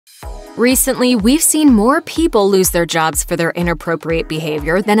Recently, we've seen more people lose their jobs for their inappropriate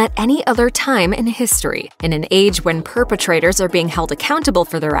behavior than at any other time in history. In an age when perpetrators are being held accountable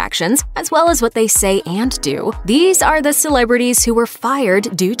for their actions, as well as what they say and do, these are the celebrities who were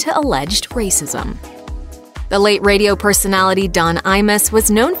fired due to alleged racism. The late radio personality Don Imus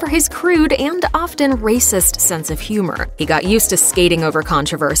was known for his crude and often racist sense of humor. He got used to skating over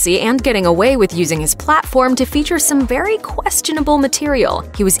controversy and getting away with using his platform to feature some very questionable material.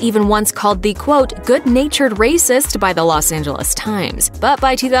 He was even once called the, quote, good-natured racist by the Los Angeles Times. But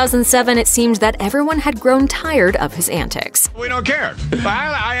by 2007, it seemed that everyone had grown tired of his antics. We don't care.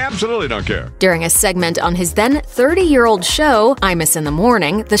 I absolutely don't care. During a segment on his then 30-year-old show, Imus in the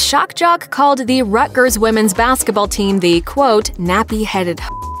Morning, the shock jock called the Rutgers women's basketball team the, quote, nappy-headed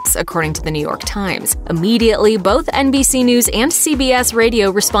according to the New York Times. Immediately, both NBC News and CBS Radio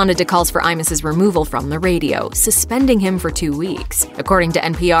responded to calls for Imus's removal from the radio, suspending him for 2 weeks. According to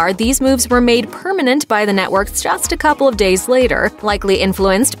NPR, these moves were made permanent by the networks just a couple of days later, likely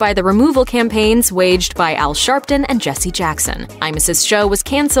influenced by the removal campaigns waged by Al Sharpton and Jesse Jackson. Imus's show was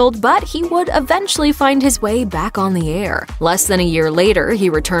canceled, but he would eventually find his way back on the air. Less than a year later, he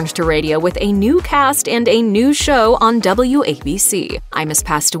returned to radio with a new cast and a new show on WABC. Imus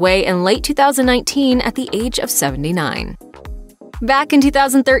passed away in late 2019 at the age of 79. Back in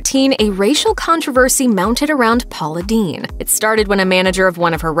 2013, a racial controversy mounted around Paula Deen. It started when a manager of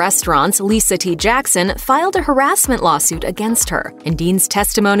one of her restaurants, Lisa T. Jackson, filed a harassment lawsuit against her. In Deen's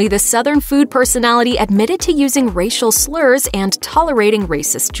testimony, the Southern food personality admitted to using racial slurs and tolerating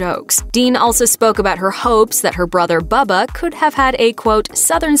racist jokes. Deen also spoke about her hopes that her brother Bubba could have had a, quote,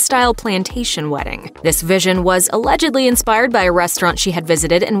 Southern-style plantation wedding. This vision was allegedly inspired by a restaurant she had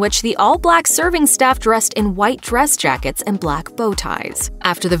visited in which the all-black serving staff dressed in white dress jackets and black bow ties.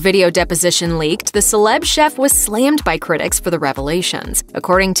 After the video deposition leaked, the celeb chef was slammed by critics for the revelations.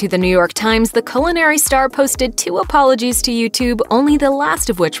 According to the New York Times, the culinary star posted 2 apologies to YouTube, only the last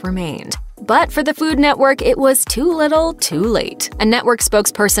of which remained. But for the Food Network, it was too little, too late. A network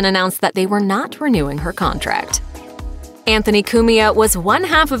spokesperson announced that they were not renewing her contract. Anthony Cumia was one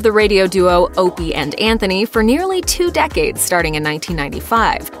half of the radio duo Opie and Anthony for nearly 2 decades, starting in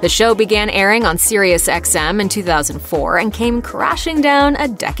 1995. The show began airing on Sirius XM in 2004 and came crashing down a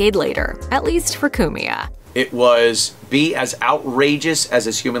decade later, at least for Cumia. It was be as outrageous as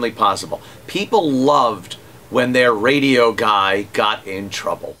is humanly possible. People loved when their radio guy got in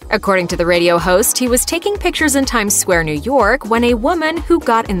trouble. According to the radio host, he was taking pictures in Times Square, New York, when a woman who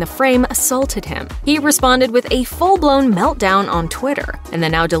got in the frame assaulted him. He responded with a full-blown meltdown on Twitter. In the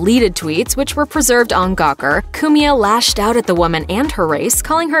now-deleted tweets, which were preserved on Gawker, Cumia lashed out at the woman and her race,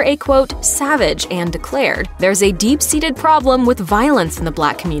 calling her a, quote, savage, and declared, "There's a deep-seated problem with violence in the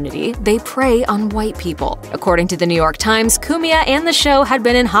black community. They prey on white people." According to the New York Times, Cumia and the show had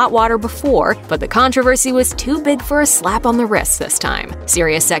been in hot water before, but the controversy was too big for a slap on the wrist this time.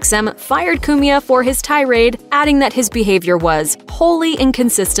 SiriusXM fired Cumia for his tirade, adding that his behavior was wholly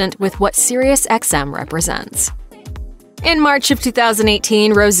inconsistent with what SiriusXM represents. In March of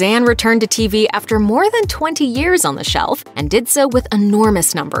 2018, Roseanne returned to TV after more than 20 years on the shelf and did so with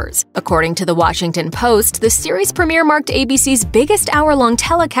enormous numbers. According to The Washington Post, the series premiere marked ABC's biggest hour-long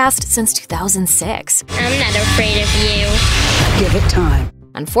telecast since 2006. I'm not afraid of you. Give it time.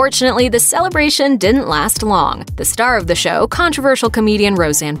 Unfortunately, the celebration didn't last long. The star of the show, controversial comedian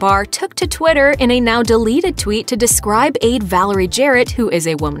Roseanne Barr, took to Twitter in a now-deleted tweet to describe aide Valerie Jarrett, who is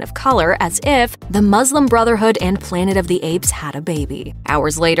a woman of color, as if the Muslim Brotherhood and Planet of the Apes had a baby.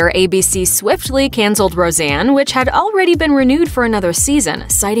 Hours later, ABC swiftly canceled Roseanne, which had already been renewed for another season,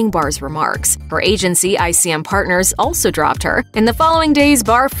 citing Barr's remarks. Her agency, ICM Partners, also dropped her. In the following days,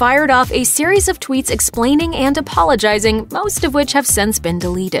 Barr fired off a series of tweets explaining and apologizing, most of which have since been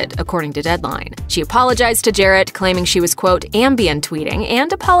deleted, according to Deadline. She apologized to Jarrett, claiming she was, quote, ambient tweeting,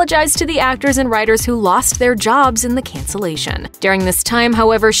 and apologized to the actors and writers who lost their jobs in the cancellation. During this time,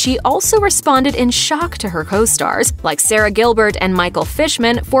 however, she also responded in shock to her co-stars, like Sarah Gilbert and Michael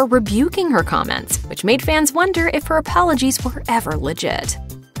Fishman, for rebuking her comments, which made fans wonder if her apologies were ever legit.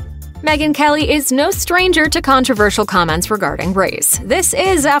 Megyn Kelly is no stranger to controversial comments regarding race. This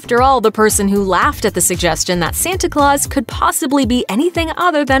is, after all, the person who laughed at the suggestion that Santa Claus could possibly be anything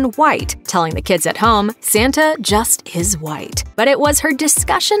other than white, telling the kids at home, Santa just is white. But it was her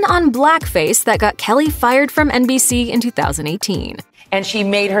discussion on blackface that got Kelly fired from NBC in 2018. and she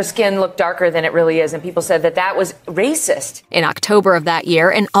made her skin look darker than it really is, and people said that that was racist. In October of that year,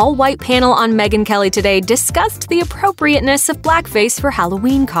 an all-white panel on Megyn Kelly Today discussed the appropriateness of blackface for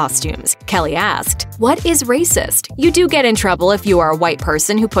Halloween costumes. Kelly asked, "What is racist? You do get in trouble if you are a white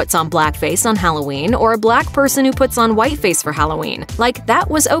person who puts on blackface on Halloween or a black person who puts on whiteface for Halloween. Like, that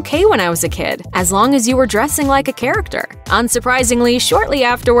was okay when I was a kid, as long as you were dressing like a character." Unsurprisingly, shortly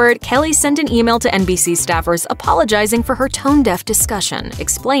afterward, Kelly sent an email to NBC staffers apologizing for her tone-deaf discussion,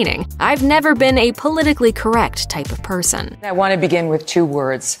 explaining, "I've never been a politically correct type of person." I want to begin with 2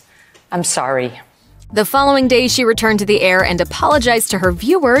 words. I'm sorry. The following day, she returned to the air and apologized to her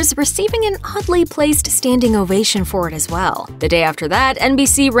viewers, receiving an oddly placed standing ovation for it as well. The day after that,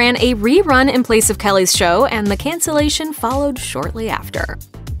 NBC ran a rerun in place of Kelly's show, and the cancellation followed shortly after.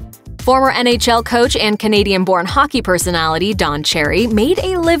 Former NHL coach and Canadian-born hockey personality Don Cherry made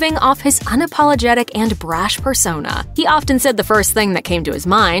a living off his unapologetic and brash persona. He often said the first thing that came to his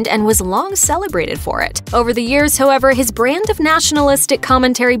mind and was long celebrated for it. Over the years, however, his brand of nationalistic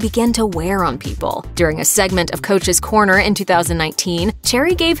commentary began to wear on people. During a segment of Coach's Corner in 2019,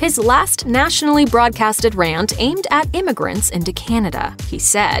 Cherry gave his last nationally broadcasted rant aimed at immigrants into Canada. He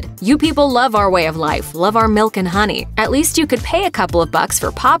said, "You people love our way of life, love our milk and honey. At least you could pay a couple of bucks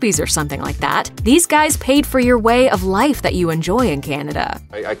for poppies or something like that. These guys paid for your way of life that you enjoy in Canada."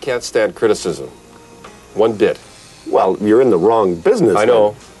 I can't stand criticism. One bit. Well, you're in the wrong business. I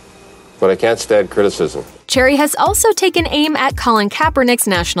know, but I can't stand criticism. Cherry has also taken aim at Colin Kaepernick's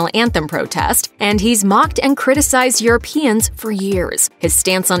national anthem protest, and he's mocked and criticized Europeans for years. His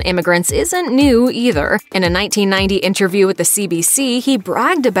stance on immigrants isn't new either. In a 1990 interview with the CBC, he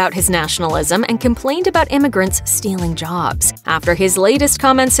bragged about his nationalism and complained about immigrants stealing jobs. After his latest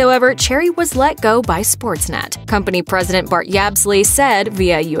comments, however, Cherry was let go by Sportsnet. Company president Bart Yabsley said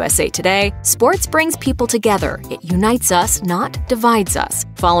via USA Today, "Sports brings people together. It unites us, not divides us."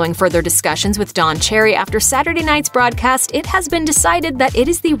 Following further discussions with Don Cherry after Saturday night's broadcast, it has been decided that it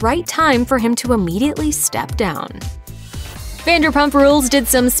is the right time for him to immediately step down. Vanderpump Rules did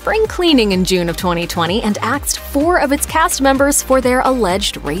some spring cleaning in June of 2020 and axed 4 of its cast members for their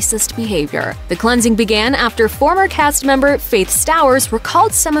alleged racist behavior. The cleansing began after former cast member Faith Stowers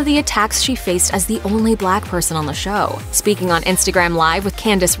recalled some of the attacks she faced as the only black person on the show. Speaking on Instagram Live with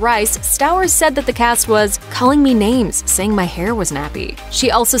Candace Rice, Stowers said that the cast was calling me names, saying my hair was nappy.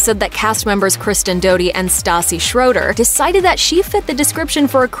 She also said that cast members Kristen Doty and Stassi Schroeder decided that she fit the description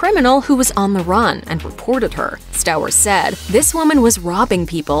for a criminal who was on the run and reported her. Stowers said, "This woman was robbing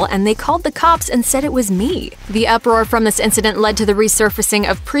people, and they called the cops and said it was me." The uproar from this incident led to the resurfacing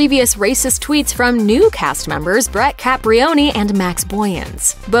of previous racist tweets from new cast members Brett Caprioni and Max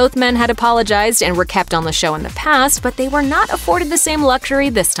Boyens. Both men had apologized and were kept on the show in the past, but they were not afforded the same luxury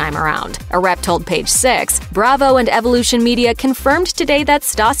this time around. A rep told Page 6, Bravo and Evolution Media confirmed today that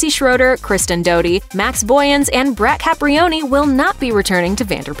Stassi Schroeder, Kristen Doty, Max Boyens, and Brett Caprioni will not be returning to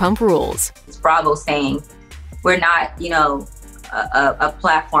Vanderpump Rules. Bravo saying, we're not, a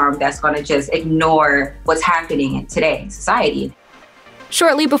platform that's going to just ignore what's happening in today in society.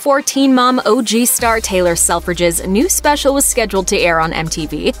 Shortly before Teen Mom OG star Taylor Selfridge's new special was scheduled to air on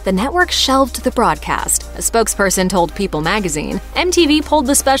MTV, the network shelved the broadcast. A spokesperson told People magazine, "MTV pulled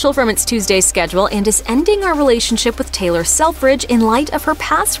the special from its Tuesday schedule and is ending our relationship with Taylor Selfridge in light of her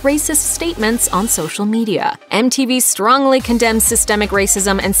past racist statements on social media. MTV strongly condemns systemic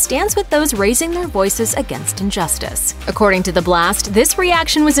racism and stands with those raising their voices against injustice." According to The Blast, this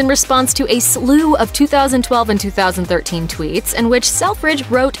reaction was in response to a slew of 2012 and 2013 tweets in which Selfridge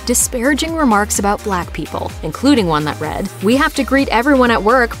wrote disparaging remarks about black people, including one that read, "We have to greet everyone at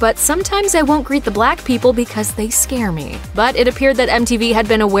work, but sometimes I won't greet the black people because they scare me." But it appeared that MTV had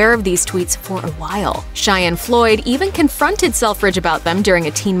been aware of these tweets for a while. Cheyenne Floyd even confronted Selfridge about them during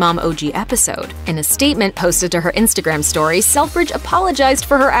a Teen Mom OG episode. In a statement posted to her Instagram story, Selfridge apologized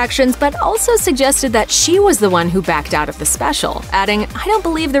for her actions but also suggested that she was the one who backed out of the special, adding, "I don't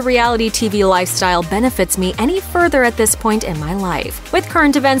believe the reality TV lifestyle benefits me any further at this point in my life. With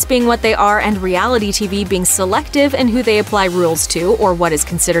current events being what they are and reality TV being selective in who they apply rules to or what is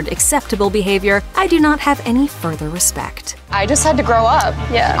considered acceptable behavior, I do not have any further respect." I just had to grow up,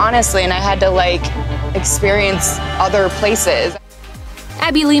 honestly, and I had to, experience other places.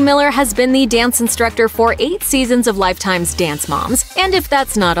 Abby Lee Miller has been the dance instructor for 8 seasons of Lifetime's Dance Moms. And if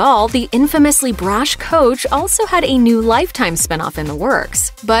that's not all, the infamously brash coach also had a new Lifetime spinoff in the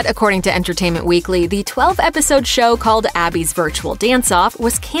works. But according to Entertainment Weekly, the 12-episode show called Abby's Virtual Dance-Off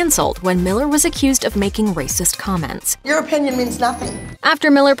was canceled when Miller was accused of making racist comments. Your opinion means nothing.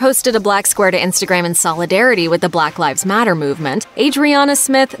 After Miller posted a black square to Instagram in solidarity with the Black Lives Matter movement, Adriana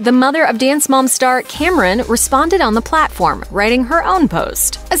Smith, the mother of Dance Mom star Cameron, responded on the platform, writing her own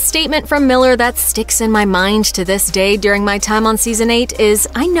post. A statement from Miller that sticks in my mind to this day during my time on Season 8 is,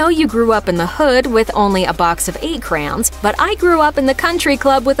 I know you grew up in the hood with only a box of 8 crayons, but I grew up in the country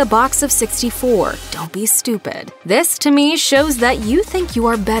club with a box of 64. Don't be stupid. This, to me, shows that you think you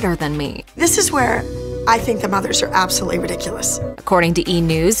are better than me. This is where I think the mothers are absolutely ridiculous. According to E!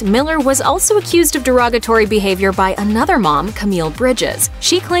 News, Miller was also accused of derogatory behavior by another mom, Camille Bridges.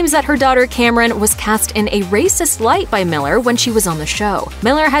 She claims that her daughter Cameron was cast in a racist light by Miller when she was on the show.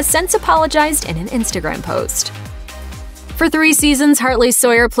 Miller has since apologized in an Instagram post. For 3 seasons, Hartley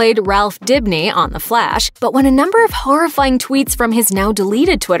Sawyer played Ralph Dibny on The Flash, but when a number of horrifying tweets from his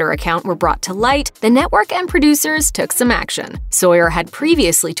now-deleted Twitter account were brought to light, the network and producers took some action. Sawyer had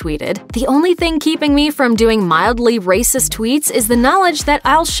previously tweeted, "The only thing keeping me from doing mildly racist tweets is the knowledge that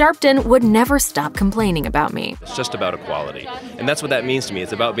Al Sharpton would never stop complaining about me." It's just about equality, and that's what that means to me.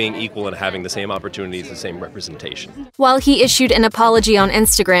 It's about being equal and having the same opportunities, the same representation. While he issued an apology on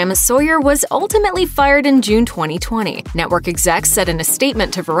Instagram, Sawyer was ultimately fired in June 2020. Network execs said in a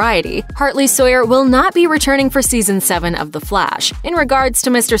statement to Variety, Hartley Sawyer will not be returning for Season 7 of The Flash. In regards to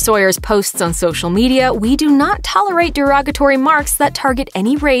Mr. Sawyer's posts on social media, we do not tolerate derogatory marks that target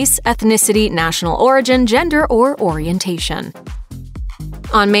any race, ethnicity, national origin, gender, or orientation.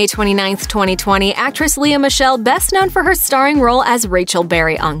 On May 29, 2020, actress Lea Michele, best known for her starring role as Rachel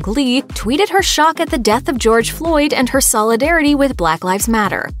Berry on Glee, tweeted her shock at the death of George Floyd and her solidarity with Black Lives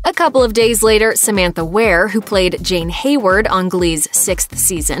Matter. A couple of days later, Samantha Ware, who played Jane Hayward on Glee's 6th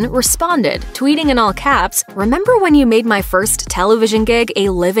season, responded, tweeting in all caps, "Remember when you made my first television gig a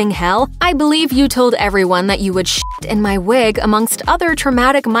living hell? I believe you told everyone that you would shit in my wig, amongst other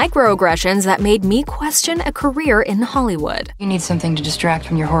traumatic microaggressions that made me question a career in Hollywood." You need something to distract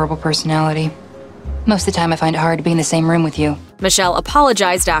from your horrible personality. Most of the time I find it hard to be in the same room with you. Michelle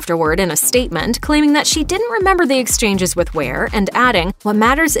apologized afterward in a statement, claiming that she didn't remember the exchanges with Ware, and adding, "What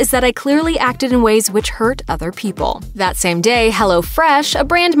matters is that I clearly acted in ways which hurt other people." That same day, HelloFresh, a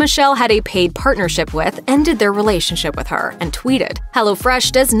brand Michelle had a paid partnership with, ended their relationship with her, and tweeted,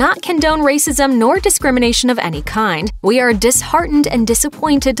 "HelloFresh does not condone racism nor discrimination of any kind. We are disheartened and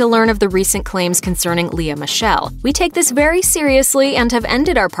disappointed to learn of the recent claims concerning Lea Michele. We take this very seriously and have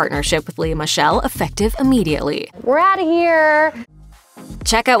ended our partnership with Lea Michele effective immediately." We're out of here!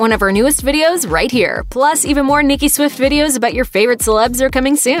 Check out one of our newest videos right here. Plus, even more Nicki Swift videos about your favorite celebs are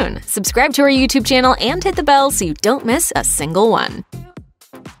coming soon. Subscribe to our YouTube channel and hit the bell so you don't miss a single one.